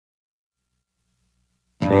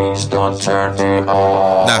Please don't turn me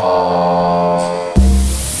off. Now,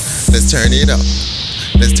 let's turn it up.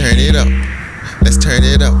 Let's turn it up. Let's turn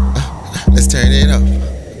it up. Let's turn it up.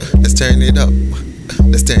 Let's turn it up.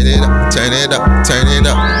 Let's turn it up. Turn it up. Turn it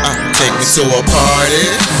up. Take me to a party.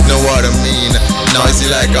 Know what I mean? Noisy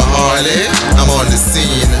like a Harley. I'm on the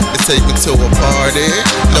scene. Take me to a party.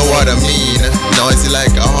 Know what I mean? Noisy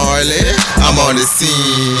like a Harley. I'm on the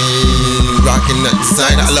scene. Rocking the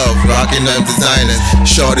designer. I love rocking them designers.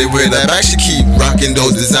 Shorty with her back, she keep rocking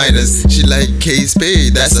those designers. She like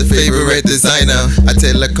K-Spade, that's her favorite designer. I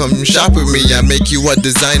tell her come shop with me, I make you a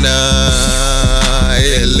designer.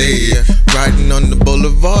 LA, riding on the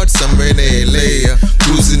boulevard, somewhere in LA.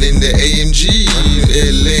 Cruising in the AMG,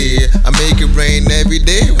 LA. I make it rain every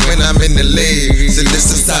day when I'm in LA. So this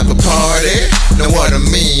is type of party, know what I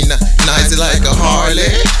mean? Nice like a Harley,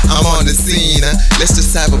 I'm on the scene. Let's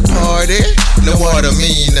just have a party, know what I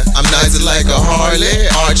mean? I'm nice like a Harley,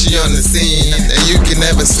 Archie on the scene. And you can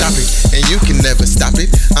never stop it, and you can never stop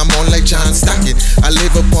it. I'm on like John Stockton. I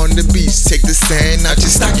live up on the beach, take the sand out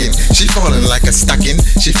your stocking. She falling like a stocking,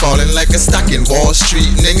 she falling like a stocking. Wall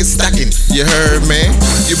Street niggas stocking, you heard me?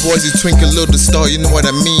 You boys, you twinkle little star, you know what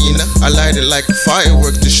I mean? I light it like a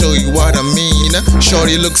firework to show you what I mean.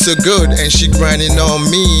 Shorty looks so good and she grinding on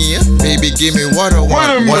me. Baby, give me what I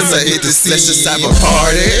want once I hit the scene. Let's just have a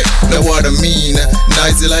party, know what I mean?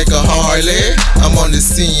 Nice like a Harley, I'm on the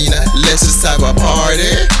scene. Let's just have a party,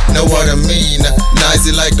 know what I mean? Nice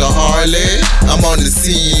like a Harley, I'm on the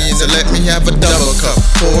scene. So let me have a double cup,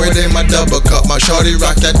 pour it in my double cup. My shorty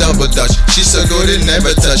rock that double dutch, she so good it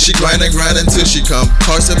never touch. She grind until she come.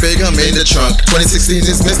 Car so big I'm in the trunk. 2016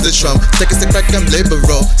 is Mr. Trump. Take a step back, I'm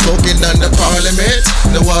liberal. Smoking under Parliament,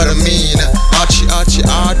 know what I mean? Archie, Archie,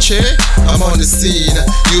 Archie, I'm on the scene.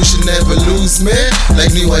 You should never lose me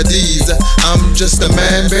like new ideas. I'm just a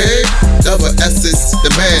man, babe. Double S's,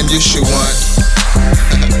 the man you should want.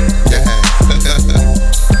 Yeah.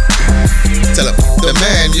 Tell him, the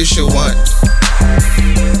man you should want.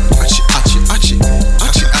 Archie, Archie, Archie,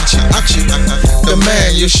 Archie, Archie, Archie, the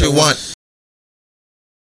man you should want.